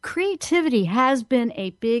 Creativity has been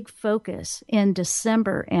a big focus in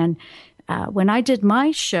December. And when I did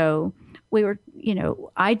my show,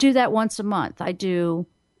 I do that once a month. I do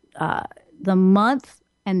the month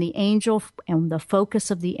and the angel and the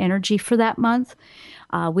focus of the energy for that month.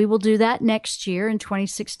 We will do that next year in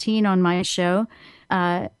 2016 on my show.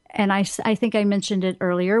 And I think I mentioned it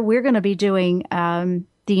earlier. We're going to be doing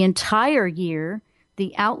the entire year,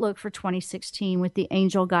 the outlook for 2016 with the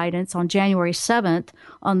angel guidance on January 7th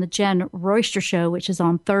on the Jenn Royster Show, which is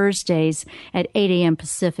on Thursdays at 8 a.m.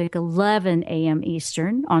 Pacific, 11 a.m.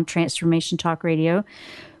 Eastern on Transformation Talk Radio.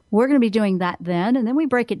 We're going to be doing that then, and then we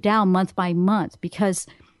break it down month by month because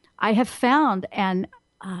I have found, and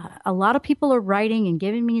a lot of people are writing and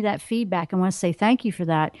giving me that feedback. I want to say thank you for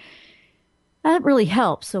that. That really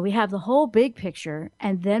helps. So we have the whole big picture,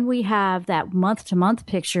 and then we have that month-to-month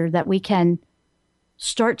picture that we can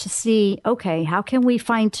start to see, okay, how can we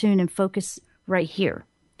fine-tune and focus right here?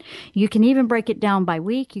 You can even break it down by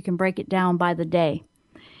week. You can break it down by the day.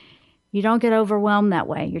 You don't get overwhelmed that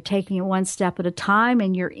way. You're taking it one step at a time,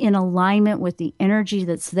 and you're in alignment with the energy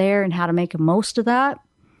that's there and how to make the most of that.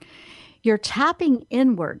 You're tapping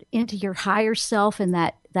inward into your higher self and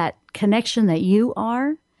that connection that you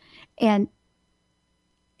are, and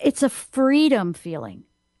it's a freedom feeling.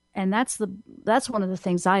 And that's one of the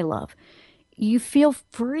things I love. You feel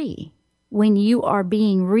free when you are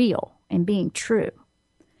being real and being true.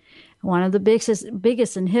 One of the biggest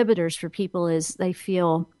inhibitors for people is they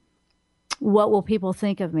feel, what will people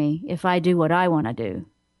think of me if I do what I want to do?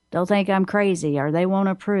 They'll think I'm crazy or they won't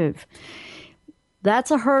approve. That's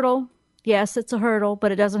a hurdle. Yes, it's a hurdle,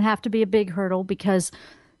 but it doesn't have to be a big hurdle because,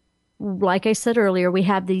 like I said earlier, we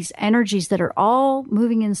have these energies that are all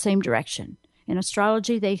moving in the same direction. In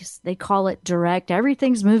astrology, they call it direct.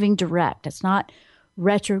 Everything's moving direct. It's not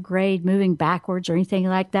retrograde, moving backwards or anything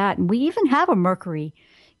like that. And we even have a Mercury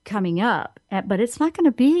coming up, but it's not going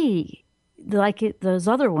to be like those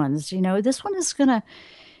other ones. This one is you're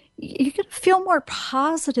going to feel more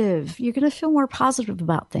positive. You're going to feel more positive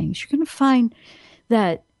about things. You're going to find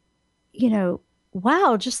that,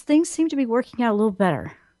 wow, just things seem to be working out a little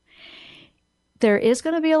better. There is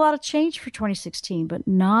going to be a lot of change for 2016, but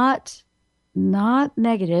not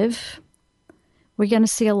negative. We're going to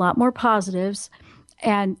see a lot more positives.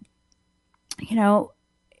 And,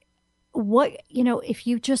 if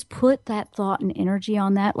you just put that thought and energy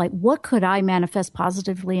on that, like, what could I manifest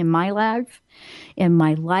positively in my life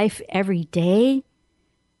every day?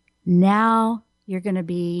 Now you're going to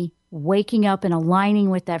be waking up and aligning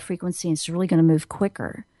with that frequency, and it's really going to move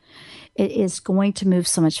quicker. It is going to move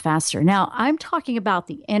so much faster. Now, I'm talking about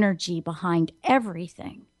the energy behind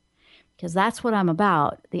everything, because that's what I'm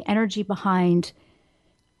about, the energy behind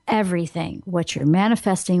everything, what you're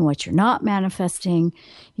manifesting, what you're not manifesting,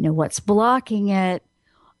 what's blocking it,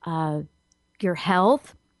 your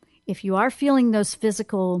health. If you are feeling those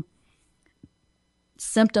physical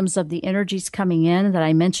symptoms of the energies coming in that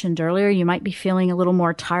I mentioned earlier, you might be feeling a little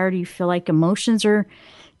more tired. You feel like emotions are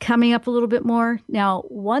coming up a little bit more. Now,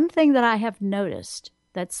 one thing that I have noticed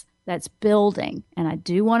that's building, and I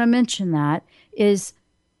do want to mention that, is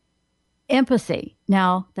empathy.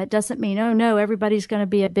 Now, that doesn't mean, oh no, everybody's going to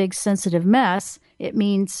be a big sensitive mess. It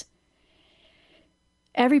means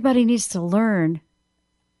everybody needs to learn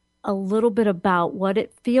a little bit about what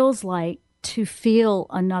it feels like to feel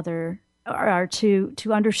another, or to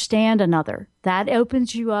understand another. That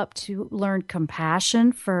opens you up to learn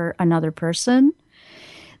compassion for another person.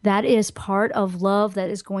 That is part of love that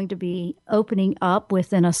is going to be opening up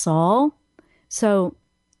within us all. So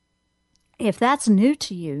if that's new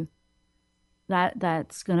to you,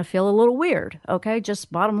 that's going to feel a little weird, okay?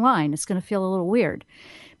 Just bottom line, it's going to feel a little weird.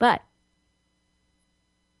 But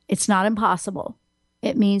it's not impossible.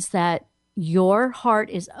 It means that your heart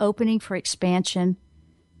is opening for expansion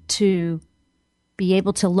to be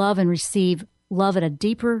able to love and receive love at a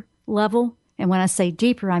deeper level. And when I say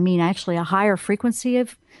deeper, I mean actually a higher frequency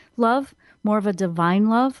of love, more of a divine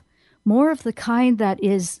love, more of the kind that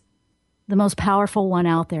is the most powerful one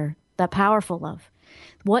out there, that powerful love.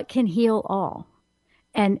 What can heal all?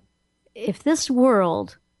 And if this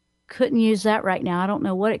world couldn't use that right now, I don't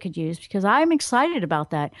know what it could use, because I'm excited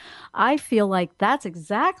about that. I feel like that's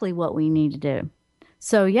exactly what we need to do.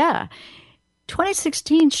 So yeah,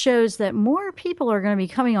 2016 shows that more people are going to be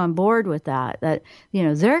coming on board with that they're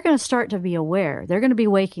going to start to be aware. They're going to be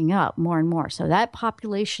waking up more and more. So that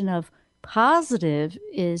population of positive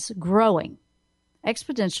is growing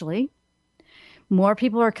exponentially. More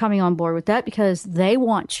people are coming on board with that because they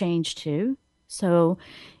want change too. So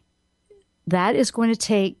that is going to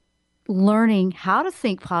take learning how to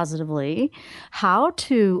think positively, how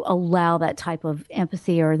to allow that type of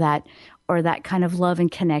empathy or that kind of love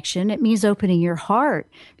and connection. It means opening your heart,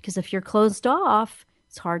 because if you're closed off,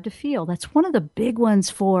 it's hard to feel. That's one of the big ones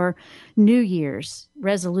for New Year's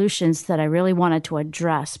resolutions that I really wanted to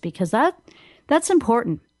address, because that's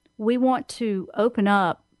important. We want to open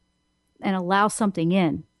up and allow something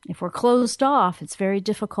in. If we're closed off, it's very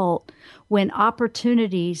difficult when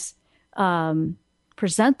opportunities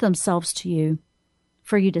present themselves to you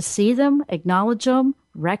for you to see them, acknowledge them,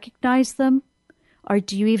 recognize them. Or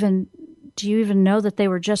do you even know that they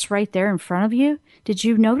were just right there in front of you? Did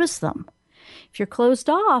you notice them? If you're closed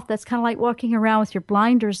off, that's kind of like walking around with your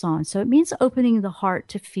blinders on. So it means opening the heart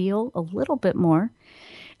to feel a little bit more.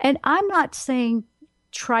 And I'm not saying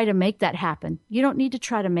try to make that happen. You don't need to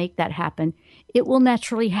try to make that happen. It will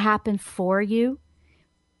naturally happen for you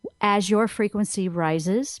as your frequency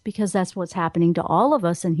rises, because that's what's happening to all of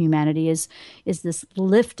us in humanity is this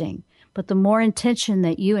lifting. But the more intention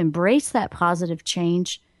that you embrace that positive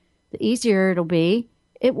change, the easier it'll be.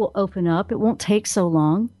 It will open up. It won't take so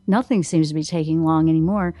long. Nothing seems to be taking long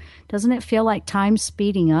anymore. Doesn't it feel like time's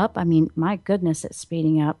speeding up? I mean, my goodness, it's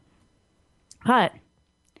speeding up. But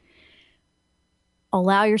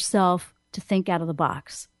allow yourself to think out of the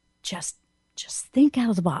box. Just think out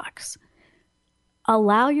of the box.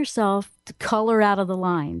 Allow yourself to color out of the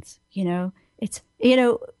lines. It's,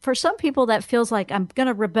 for some people that feels like I'm going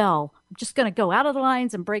to rebel. I'm just going to go out of the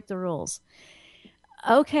lines and break the rules.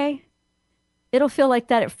 Okay. It'll feel like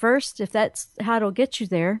that at first, if that's how it'll get you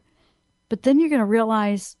there. But then you're going to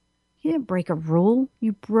realize you didn't break a rule.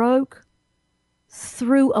 You broke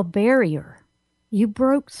through a barrier. You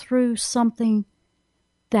broke through something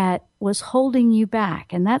that was holding you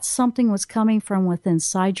back. And that something was coming from within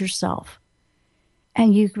inside yourself.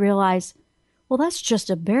 And you realize, well, that's just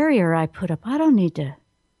a barrier I put up. I don't need to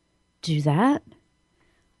do that.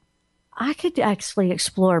 I could actually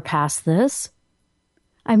explore past this.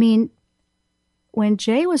 I mean, when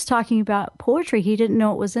Jay was talking about poetry, he didn't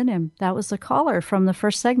know it was in him. That was the caller from the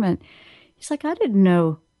first segment. He's like, I didn't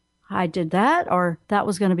know I did that or that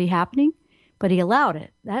was going to be happening, but he allowed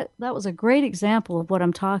it. That was a great example of what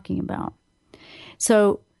I'm talking about.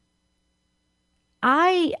 So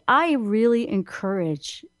I really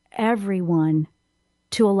encourage everyone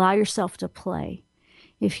to allow yourself to play.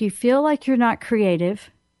 If you feel like you're not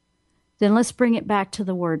creative, then let's bring it back to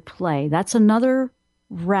the word play. That's another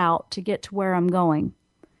route to get to where I'm going.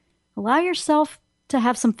 Allow yourself to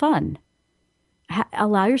have some fun.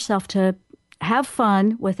 Allow yourself to have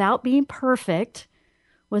fun without being perfect,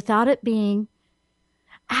 without it being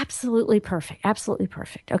absolutely perfect. Absolutely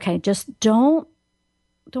perfect. Okay, just don't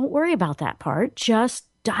worry about that part. Just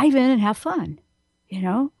dive in and have fun. You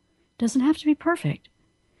know, doesn't have to be perfect.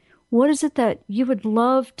 What is it that you would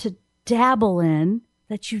love to dabble in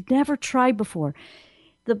that you've never tried before?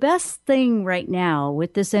 The best thing right now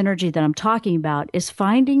with this energy that I'm talking about is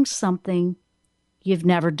finding something you've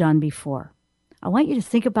never done before. I want you to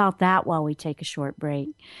think about that while we take a short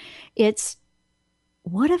break. It's,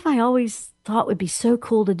 what if I always thought would be so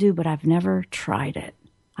cool to do, but I've never tried it?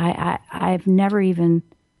 I've never even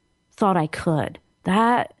thought I could.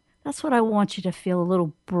 That's what I want you to feel, a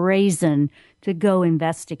little brazen to go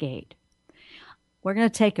investigate. We're going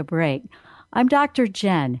to take a break. I'm Dr.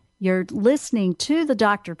 Jenn. You're listening to the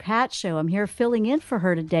Dr. Pat Show. I'm here filling in for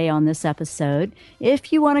her today on this episode.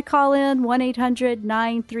 If you want to call in,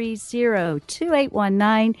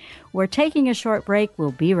 1-800-930-2819. We're taking a short break.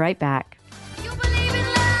 We'll be right back.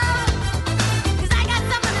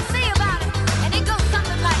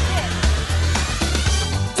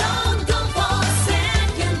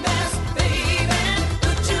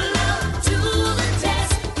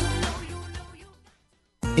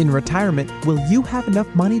 In retirement, will you have enough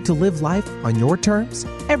money to live life on your terms?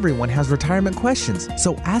 Everyone has retirement questions,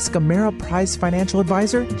 so ask Ameriprise financial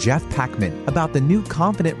advisor Jeff Packman about the new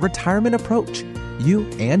Confident Retirement Approach. You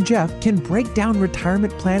and Jeff can break down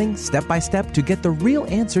retirement planning step by step to get the real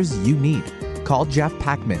answers you need. Call Jeff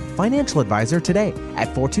Packman, financial advisor, today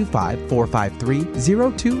at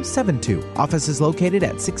 425-453-0272. Office is located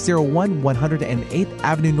at 601 108th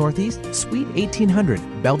Avenue Northeast, Suite 1800,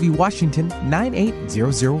 Bellevue, Washington,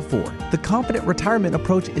 98004. The Confident Retirement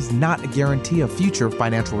Approach is not a guarantee of future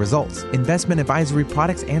financial results. Investment advisory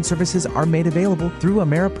products and services are made available through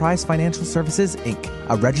Ameriprise Financial Services, Inc.,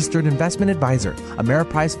 a registered investment advisor.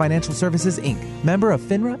 Ameriprise Financial Services, Inc., member of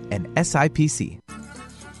FINRA and SIPC.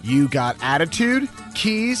 You got attitude?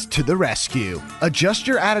 Keys to the rescue. Adjust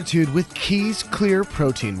your attitude with Keys Clear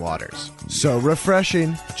Protein Waters. So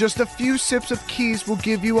refreshing. Just a few sips of Keys will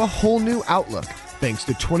give you a whole new outlook, thanks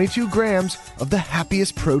to 22 grams of the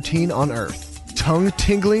happiest protein on earth.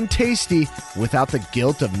 Tongue-tingling tasty without the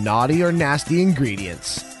guilt of naughty or nasty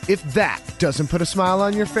ingredients. If that doesn't put a smile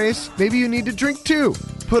on your face, maybe you need to drink too.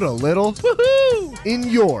 Put a little woohoo in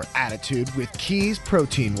your attitude with Keys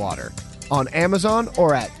Protein Water. On Amazon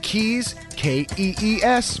or at Keys,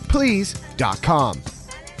 Kees, please.com.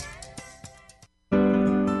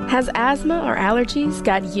 Has asthma or allergies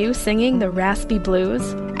got you singing the raspy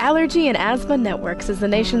blues? Allergy and Asthma Networks is the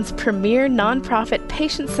nation's premier nonprofit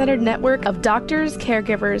patient-centered network of doctors,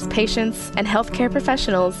 caregivers, patients, and healthcare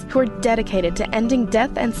professionals who are dedicated to ending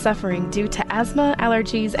death and suffering due to asthma,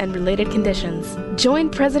 allergies, and related conditions. Join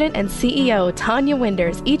President and CEO Tanya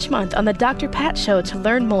Winders each month on the Dr. Pat Show to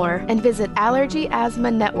learn more and visit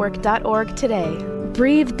allergyasthmanetwork.org today.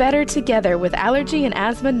 Breathe better together with Allergy and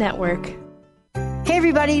Asthma Network. Hey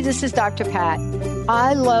everybody, this is Dr. Pat.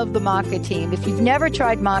 I love the maca team. If you've never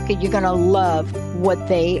tried maca, you're going to love what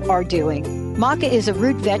they are doing. Maca is a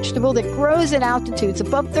root vegetable that grows at altitudes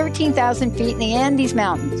above 13,000 feet in the Andes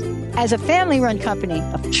Mountains. As a family-run company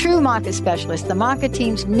of true maca specialists, the maca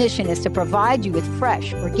team's mission is to provide you with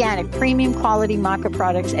fresh, organic, premium quality maca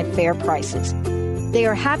products at fair prices. They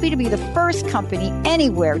are happy to be the first company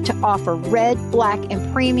anywhere to offer red, black,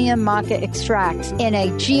 and premium maca extracts in a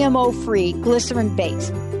GMO-free glycerin base.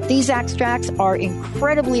 These extracts are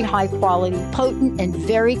incredibly high quality, potent, and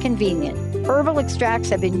very convenient. Herbal extracts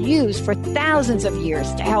have been used for thousands of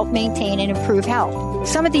years to help maintain and improve health.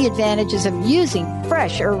 Some of the advantages of using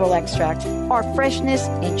fresh herbal extracts are freshness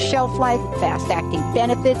and shelf life, fast-acting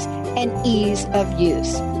benefits, and ease of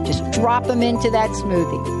use. Just drop them into that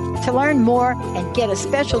smoothie. To learn more and get a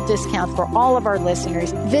special discount for all of our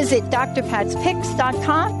listeners, visit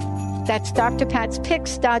drpatspicks.com. That's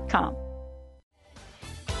drpatspicks.com.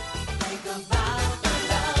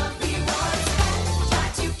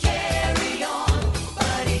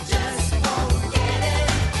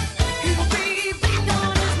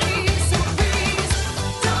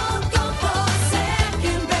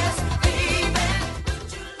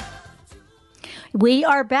 We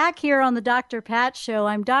are back here on the Dr. Pat Show.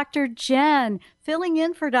 I'm Dr. Jenn, filling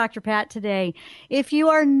in for Dr. Pat today. If you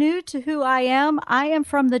are new to who I am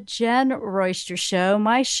from the Jenn Royster Show.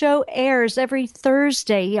 My show airs every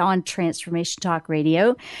Thursday on Transformation Talk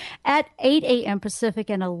Radio at 8 a.m.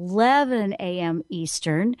 Pacific and 11 a.m.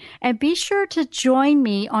 Eastern. And be sure to join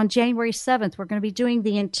me on January 7th. We're going to be doing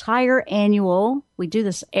the entire annual. We do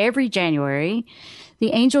this every January.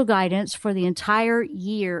 The angel guidance for the entire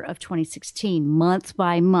year of 2016, month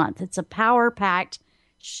by month. It's a power-packed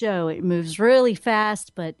show. It moves really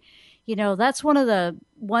fast, but, you know, that's one of the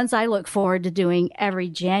ones I look forward to doing every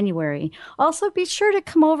January. Also, be sure to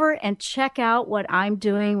come over and check out what I'm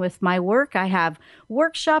doing with my work. I have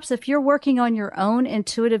workshops. If you're working on your own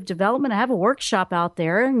intuitive development, I have a workshop out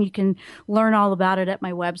there, and you can learn all about it at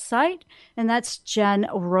my website. And that's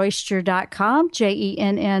JennRoyster.com,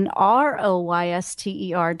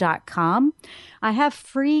 JennRoyster.com. I have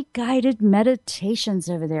free guided meditations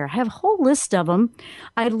over there. I have a whole list of them.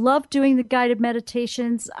 I love doing the guided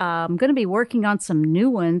meditations. I'm going to be working on some new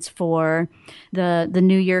ones for the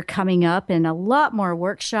new year coming up, and a lot more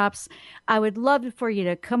workshops. I would love for you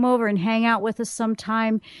to come over and hang out with us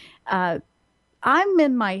sometime. I'm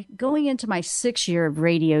going into my 6th year of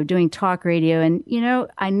radio, doing talk radio. And,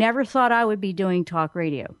 I never thought I would be doing talk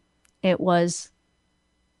radio. It was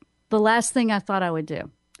the last thing I thought I would do.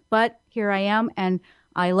 But here I am, and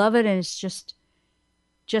I love it, and it's just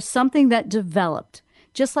something that developed.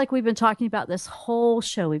 Just like we've been talking about this whole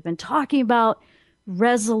show. We've been talking about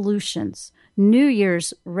resolutions, New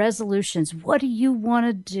Year's resolutions. What do you want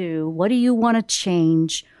to do? What do you want to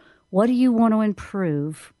change? What do you want to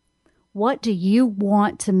improve? What do you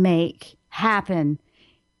want to make happen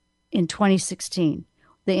in 2016?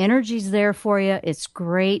 The energy's there for you. It's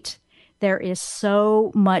great. There is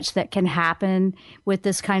so much that can happen with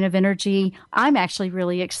this kind of energy. I'm actually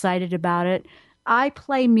really excited about it. I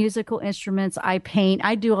play musical instruments. I paint.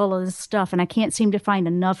 I do all of this stuff, and I can't seem to find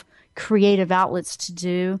enough creative outlets to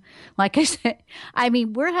do. Like I said,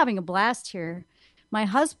 we're having a blast here. My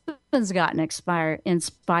husband's gotten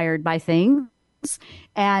inspired by things.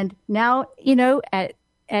 And now,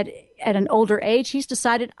 at an older age, he's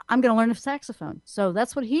decided, I'm going to learn a saxophone. So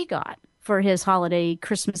that's what he got for his holiday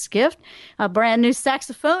Christmas gift, a brand new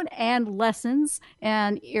saxophone and lessons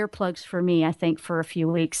and earplugs for me, I think, for a few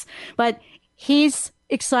weeks. But he's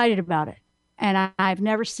excited about it. And I've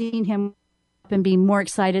never seen him and be more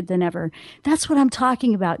excited than ever. That's what I'm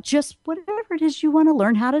talking about. Just whatever it is you want to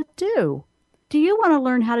learn how to do. Do you want to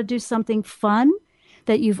learn how to do something fun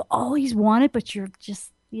that you've always wanted, but you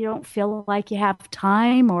don't feel like you have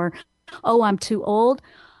time, or, oh, I'm too old?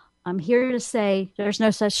 I'm here to say there's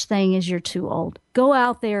no such thing as you're too old. Go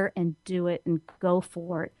out there and do it and go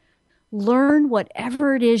for it. Learn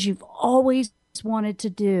whatever it is you've always wanted to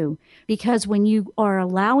do, because when you are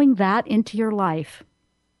allowing that into your life,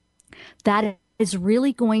 that is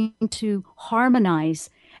really going to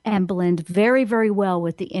harmonize and blend very, very well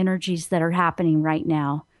with the energies that are happening right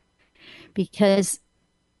now. Because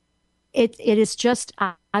it is just,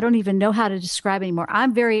 I don't even know how to describe it anymore.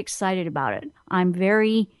 I'm very excited about it. I'm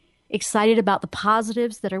very excited about the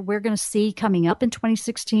positives that we're going to see coming up in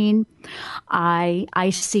 2016. I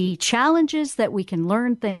see challenges that we can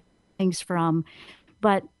learn things from,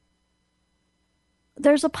 but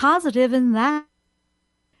there's a positive in that.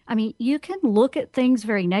 You can look at things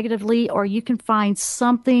very negatively, or you can find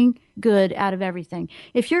something good out of everything.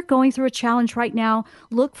 If you're going through a challenge right now,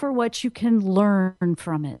 look for what you can learn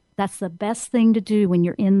from it. That's the best thing to do when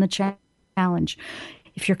you're in the challenge.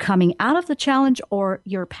 If you're coming out of the challenge or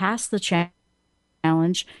you're past the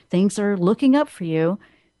challenge, things are looking up for you,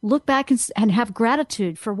 look back and have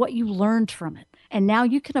gratitude for what you learned from it. And now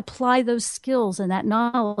you can apply those skills and that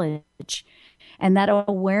knowledge and that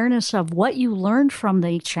awareness of what you learned from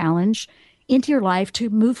the challenge into your life to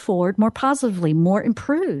move forward more positively, more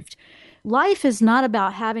improved. Life is not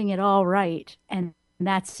about having it all right, and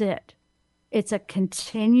that's it. It's a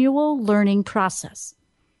continual learning process.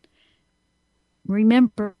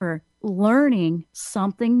 Remember, learning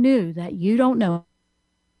something new that you don't know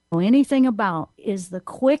anything about is the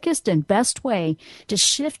quickest and best way to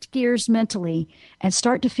shift gears mentally and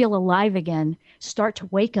start to feel alive again, start to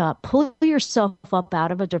wake up, pull yourself up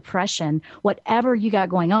out of a depression, whatever you got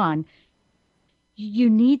going on. You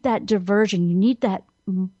need that diversion. You need that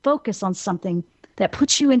focus on something that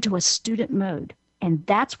puts you into a student mode. And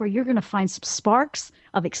that's where you're going to find some sparks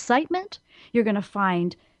of excitement. You're going to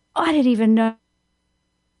find, oh, I didn't even know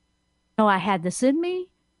I had this in me.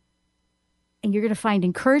 And you're going to find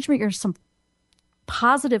encouragement. You're some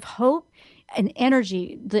positive hope and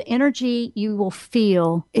energy. The energy you will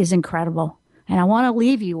feel is incredible. And I want to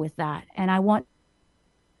leave you with that. And I want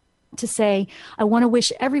to say, I want to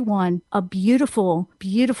wish everyone a beautiful,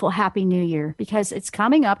 beautiful, happy New Year, because it's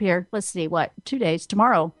coming up here. Let's see, 2 days?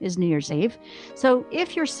 Tomorrow is New Year's Eve. So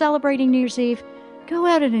if you're celebrating New Year's Eve, go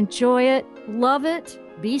out and enjoy it. Love it.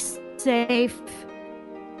 Be safe.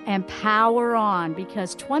 And power on,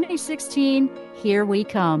 because 2016, here we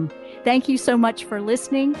come. Thank you so much for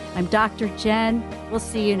listening. I'm Dr. Jenn. We'll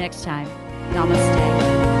see you next time. Namaste.